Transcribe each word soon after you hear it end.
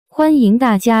欢迎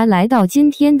大家来到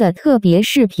今天的特别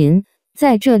视频，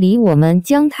在这里我们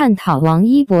将探讨王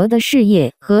一博的事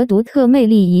业和独特魅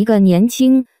力，一个年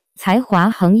轻、才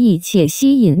华横溢且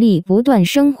吸引力不断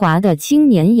升华的青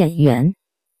年演员。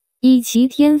以其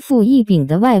天赋异禀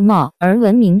的外貌而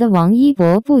闻名的王一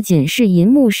博，不仅是银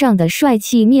幕上的帅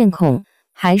气面孔，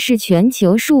还是全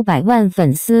球数百万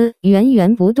粉丝源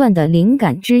源不断的灵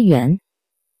感之源。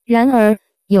然而，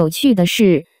有趣的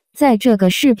是，在这个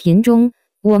视频中，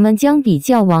我们将比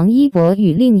较王一博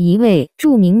与另一位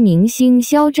著名明星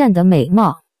肖战的美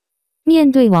貌。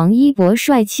面对王一博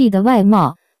帅气的外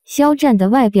貌，肖战的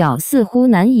外表似乎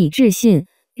难以置信，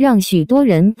让许多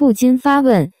人不禁发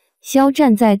问：肖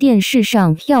战在电视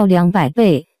上漂亮100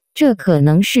倍，这可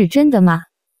能是真的吗？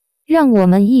让我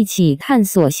们一起探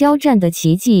索肖战的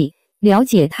奇迹，了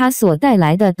解他所带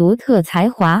来的独特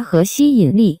才华和吸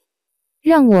引力。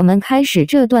让我们开始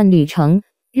这段旅程。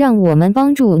让我们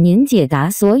帮助您解答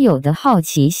所有的好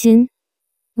奇心。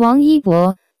王一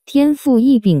博，天赋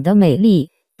异禀的美丽，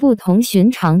不同寻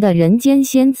常的人间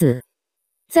仙子。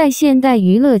在现代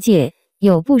娱乐界，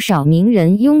有不少名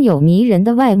人拥有迷人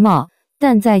的外貌，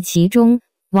但在其中，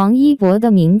王一博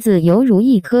的名字犹如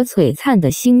一颗璀璨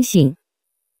的星星。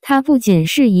他不仅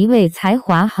是一位才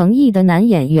华横溢的男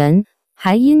演员，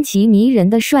还因其迷人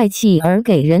的帅气而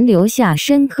给人留下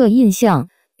深刻印象，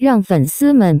让粉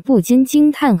丝们不禁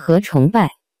惊叹和崇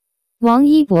拜。王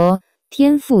一博，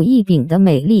天赋异禀的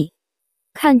美丽。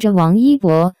看着王一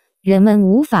博，人们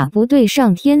无法不对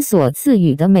上天所赐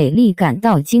予的美丽感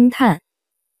到惊叹。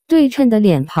对称的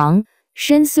脸庞，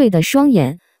深邃的双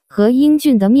眼和英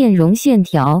俊的面容线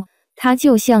条，它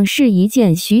就像是一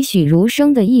件栩栩如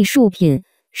生的艺术品，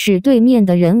使对面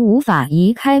的人无法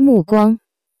移开目光。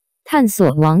探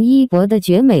索王一博的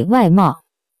绝美外貌。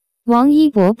王一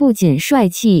博不仅帅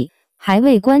气，还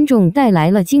为观众带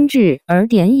来了精致而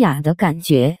典雅的感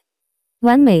觉。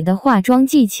完美的化妆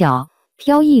技巧、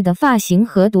飘逸的发型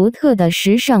和独特的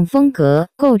时尚风格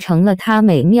构成了他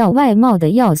美妙外貌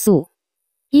的要素。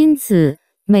因此，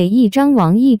每一张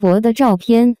王一博的照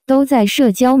片都在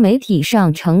社交媒体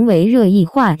上成为热议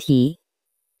话题。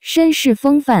绅士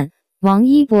风范，王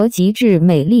一博极致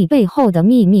美丽背后的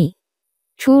秘密。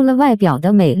除了外表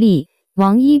的美丽，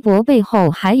王一博背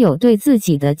后还有对自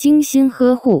己的精心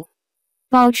呵护，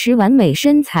保持完美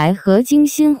身材和精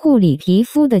心护理皮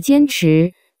肤的坚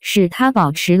持，使他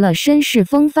保持了绅士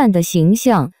风范的形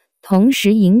象，同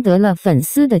时赢得了粉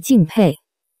丝的敬佩。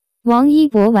王一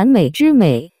博完美之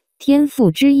美，天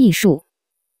赋之艺术。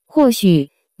或许，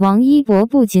王一博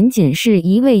不仅仅是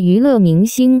一位娱乐明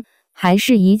星，还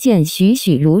是一件栩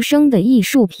栩如生的艺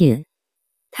术品。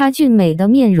他俊美的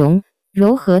面容，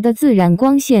柔和的自然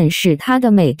光线使他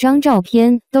的每张照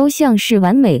片都像是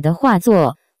完美的画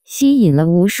作，吸引了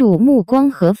无数目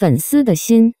光和粉丝的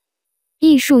心。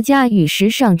艺术家与时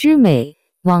尚之美，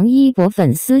王一博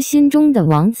粉丝心中的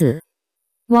王子。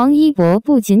王一博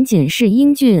不仅仅是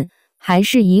英俊，还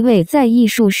是一位在艺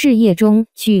术事业中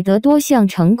取得多项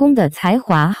成功的才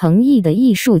华横溢的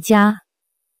艺术家。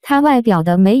他外表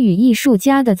的美与艺术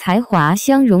家的才华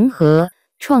相融合，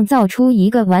创造出一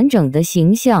个完整的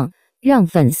形象，让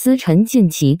粉丝沉浸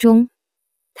其中。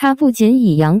他不仅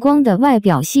以阳光的外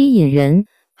表吸引人，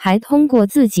还通过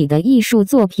自己的艺术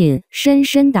作品深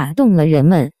深打动了人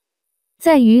们。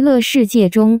在娱乐世界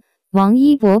中，王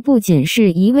一博不仅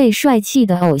是一位帅气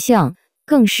的偶像，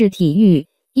更是体育、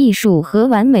艺术和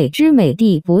完美之美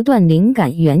的不断灵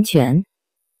感源泉。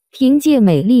凭借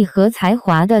美丽和才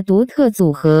华的独特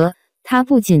组合，他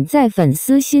不仅在粉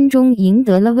丝心中赢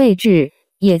得了位置，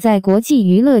也在国际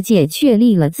娱乐界确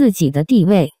立了自己的地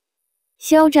位。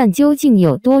肖战究竟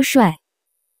有多帅？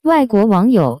外国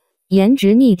网友：颜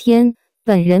值逆天，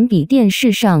本人比电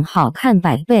视上好看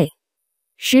100倍。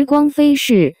时光飞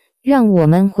逝，让我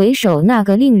们回首那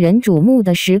个令人瞩目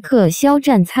的时刻。肖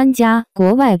战参加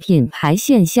国外品牌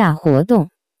线下活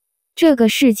动，这个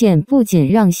事件不仅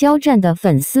让肖战的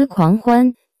粉丝狂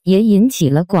欢，也引起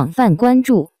了广泛关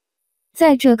注。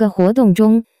在这个活动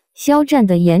中，肖战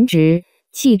的颜值、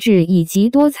气质以及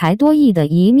多才多艺的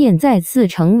一面再次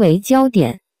成为焦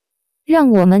点。让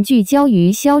我们聚焦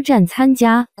于肖战参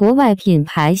加国外品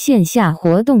牌线下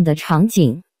活动的场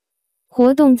景。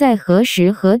活动在何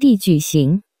时何地举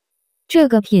行？这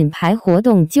个品牌活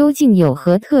动究竟有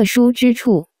何特殊之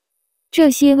处？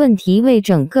这些问题为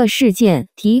整个事件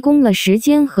提供了时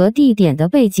间和地点的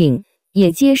背景，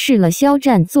也揭示了肖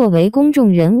战作为公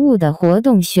众人物的活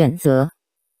动选择。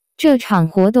这场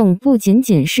活动不仅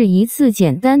仅是一次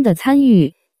简单的参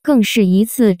与，更是一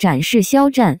次展示肖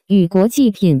战与国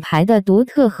际品牌的独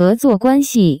特合作关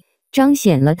系，彰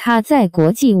显了他在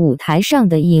国际舞台上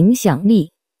的影响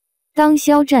力。当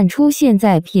肖战出现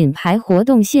在品牌活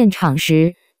动现场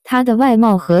时，他的外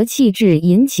貌和气质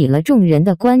引起了众人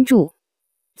的关注。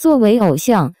作为偶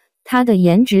像，他的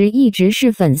颜值一直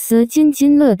是粉丝津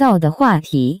津乐道的话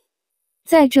题。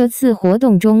在这次活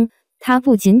动中，他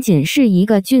不仅仅是一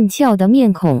个俊俏的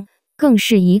面孔，更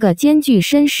是一个兼具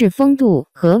绅士风度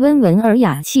和温文尔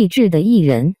雅气质的艺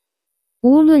人。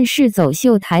无论是走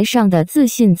秀台上的自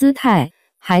信姿态，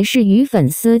还是与粉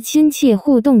丝亲切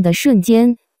互动的瞬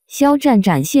间，肖战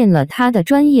展现了他的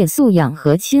专业素养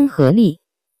和亲和力。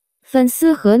粉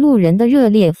丝和路人的热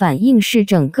烈反应是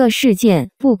整个事件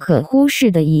不可忽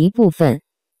视的一部分。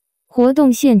活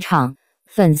动现场，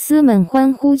粉丝们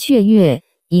欢呼雀跃，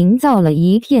营造了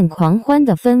一片狂欢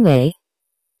的氛围。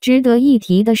值得一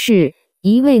提的是，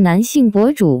一位男性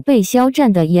博主被肖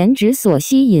战的颜值所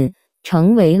吸引，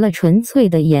成为了纯粹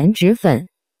的颜值粉。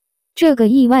这个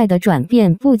意外的转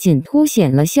变不仅凸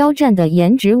显了肖战的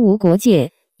颜值无国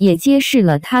界，也揭示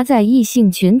了他在异性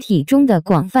群体中的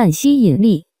广泛吸引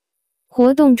力。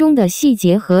活动中的细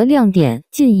节和亮点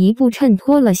进一步衬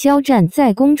托了肖战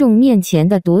在公众面前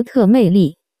的独特魅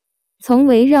力。从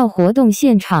围绕活动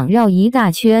现场绕一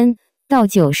大圈，到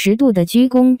90度的鞠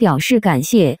躬表示感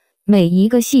谢，每一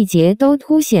个细节都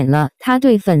凸显了他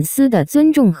对粉丝的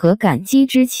尊重和感激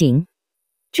之情。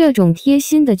这种贴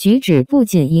心的举止不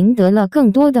仅赢得了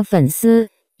更多的粉丝，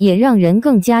也让人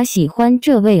更加喜欢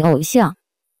这位偶像。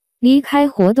离开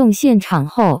活动现场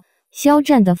后，肖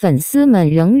战的粉丝们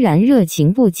仍然热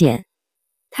情不减，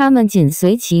他们紧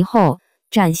随其后，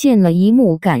展现了一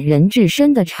幕感人至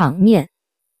深的场面。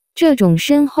这种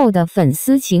深厚的粉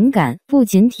丝情感不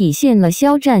仅体现了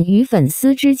肖战与粉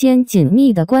丝之间紧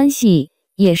密的关系，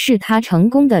也是他成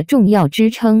功的重要支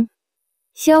撑。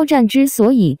肖战之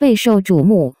所以备受瞩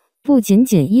目，不仅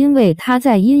仅因为他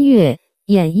在音乐、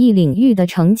演艺领域的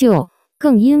成就，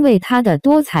更因为他的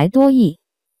多才多艺。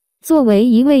作为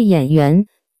一位演员、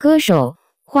歌手、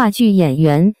话剧演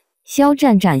员，肖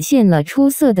战展现了出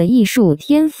色的艺术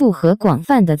天赋和广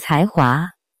泛的才华。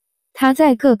他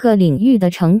在各个领域的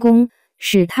成功，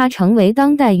使他成为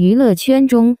当代娱乐圈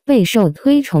中备受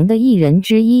推崇的艺人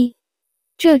之一。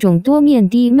这种多面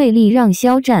的魅力让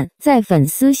肖战在粉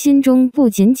丝心中不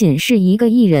仅仅是一个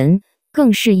艺人，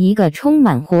更是一个充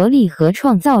满活力和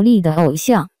创造力的偶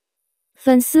像。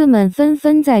粉丝们纷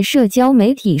纷在社交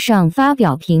媒体上发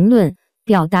表评论，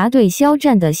表达对肖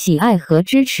战的喜爱和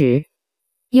支持。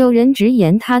有人直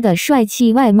言他的帅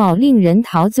气外貌令人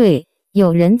陶醉，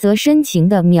有人则深情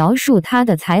地描述他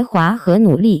的才华和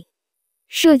努力。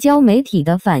社交媒体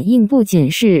的反应不仅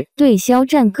是对肖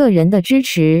战个人的支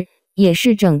持，也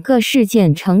是整个事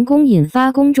件成功引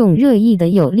发公众热议的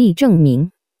有力证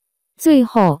明。最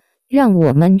后，让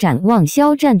我们展望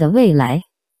肖战的未来。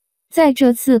在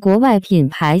这次国外品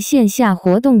牌线下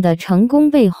活动的成功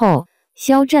背后，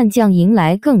肖战将迎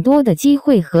来更多的机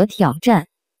会和挑战。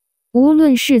无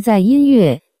论是在音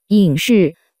乐、影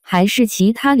视还是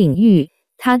其他领域，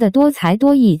他的多才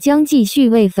多艺将继续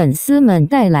为粉丝们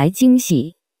带来惊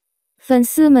喜。粉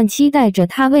丝们期待着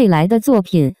他未来的作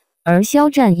品，而肖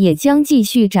战也将继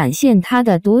续展现他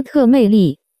的独特魅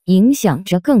力，影响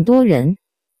着更多人。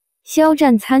肖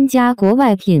战参加国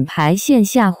外品牌线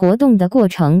下活动的过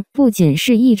程，不仅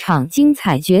是一场精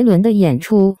彩绝伦的演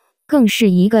出，更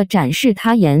是一个展示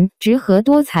他颜值和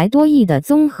多才多艺的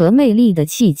综合魅力的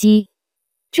契机。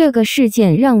这个事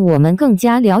件让我们更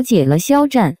加了解了肖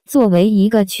战作为一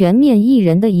个全面艺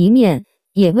人的一面，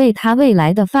也为他未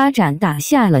来的发展打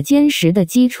下了坚实的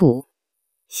基础。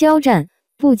肖战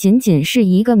不仅仅是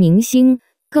一个明星，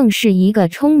更是一个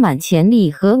充满潜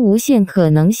力和无限可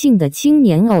能性的青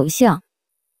年偶像。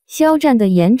肖战的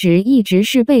颜值一直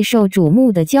是备受瞩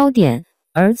目的焦点，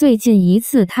而最近一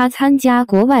次他参加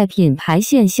国外品牌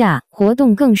线下活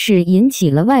动更是引起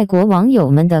了外国网友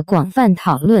们的广泛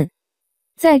讨论。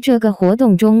在这个活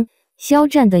动中，肖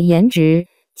战的颜值、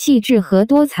气质和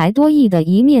多才多艺的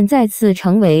一面再次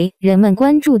成为人们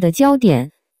关注的焦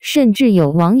点，甚至有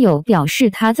网友表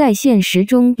示他在现实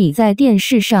中比在电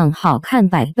视上好看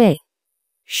100倍。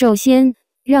首先，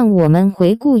让我们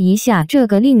回顾一下这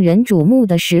个令人瞩目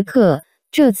的时刻，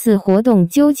这次活动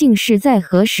究竟是在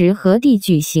何时何地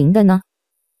举行的呢？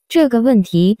这个问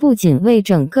题不仅为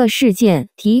整个事件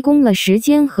提供了时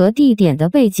间和地点的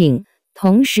背景，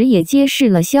同时也揭示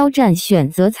了肖战选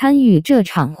择参与这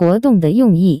场活动的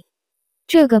用意。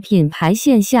这个品牌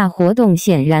线下活动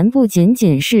显然不仅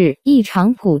仅是一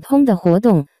场普通的活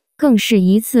动，更是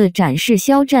一次展示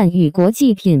肖战与国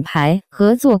际品牌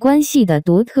合作关系的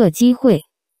独特机会。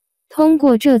通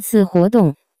过这次活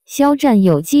动，肖战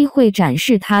有机会展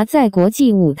示他在国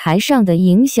际舞台上的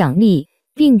影响力，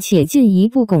并且进一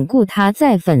步巩固他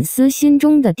在粉丝心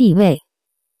中的地位。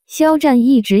肖战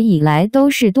一直以来都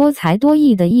是多才多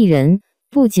艺的艺人，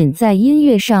不仅在音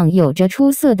乐上有着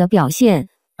出色的表现，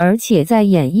而且在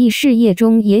演艺事业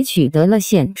中也取得了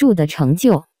显著的成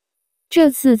就。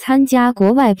这次参加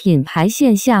国外品牌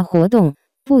线下活动，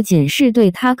不仅是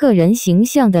对他个人形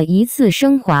象的一次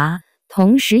升华，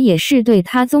同时也是对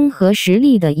他综合实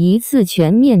力的一次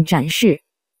全面展示。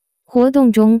活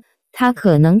动中，他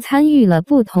可能参与了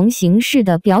不同形式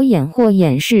的表演或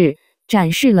演示，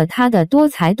展示了他的多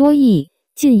才多艺，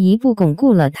进一步巩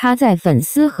固了他在粉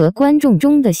丝和观众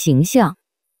中的形象。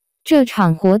这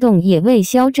场活动也为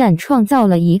肖战创造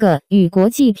了一个与国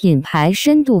际品牌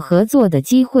深度合作的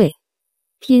机会。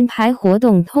品牌活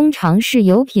动通常是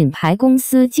由品牌公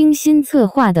司精心策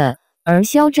划的，而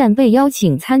肖战被邀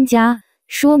请参加，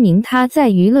说明他在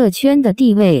娱乐圈的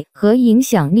地位和影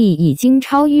响力已经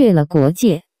超越了国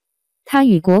界。他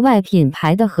与国外品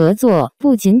牌的合作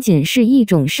不仅仅是一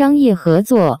种商业合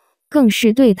作，更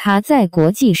是对他在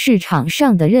国际市场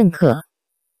上的认可。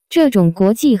这种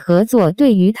国际合作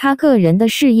对于他个人的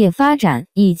事业发展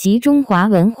以及中华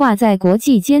文化在国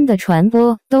际间的传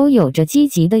播都有着积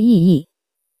极的意义。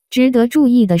值得注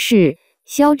意的是，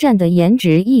肖战的颜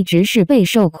值一直是备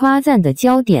受夸赞的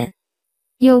焦点。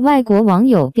有外国网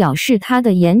友表示他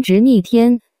的颜值逆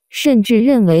天，甚至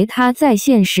认为他在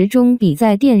现实中比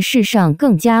在电视上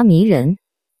更加迷人。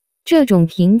这种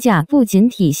评价不仅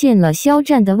体现了肖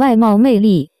战的外貌魅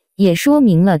力，也说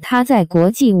明了他在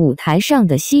国际舞台上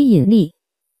的吸引力。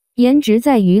颜值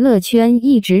在娱乐圈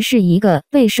一直是一个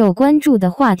备受关注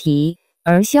的话题，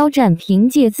而肖战凭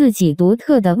借自己独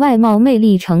特的外貌魅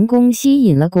力成功吸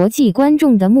引了国际观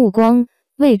众的目光，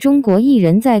为中国艺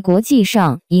人在国际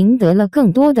上赢得了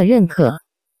更多的认可。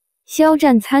肖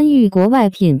战参与国外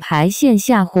品牌线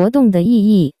下活动的意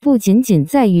义不仅仅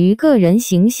在于个人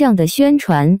形象的宣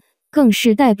传，更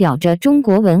是代表着中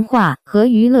国文化和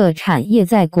娱乐产业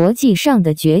在国际上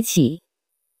的崛起。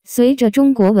随着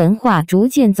中国文化逐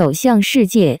渐走向世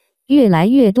界，越来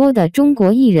越多的中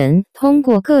国艺人通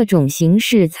过各种形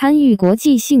式参与国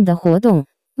际性的活动，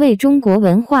为中国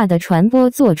文化的传播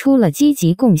做出了积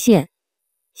极贡献。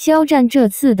肖战这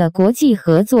次的国际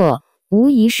合作，无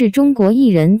疑是中国艺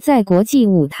人在国际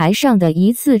舞台上的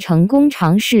一次成功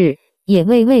尝试，也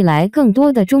为未来更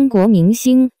多的中国明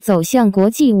星走向国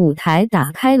际舞台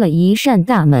打开了一扇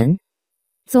大门。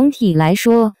总体来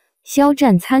说，肖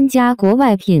战参加国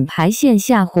外品牌线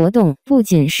下活动，不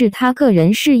仅是他个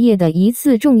人事业的一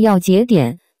次重要节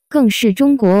点，更是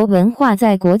中国文化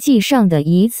在国际上的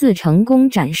一次成功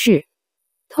展示。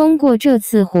通过这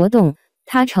次活动，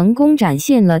他成功展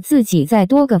现了自己在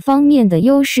多个方面的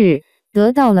优势，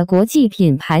得到了国际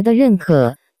品牌的认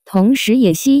可，同时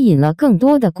也吸引了更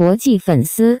多的国际粉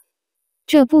丝。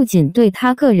这不仅对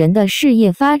他个人的事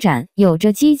业发展有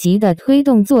着积极的推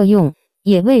动作用，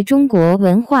也为中国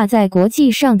文化在国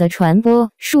际上的传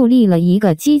播树立了一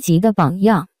个积极的榜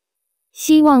样。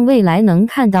希望未来能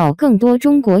看到更多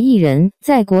中国艺人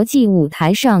在国际舞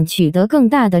台上取得更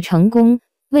大的成功，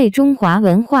为中华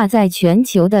文化在全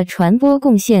球的传播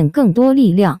贡献更多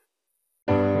力量。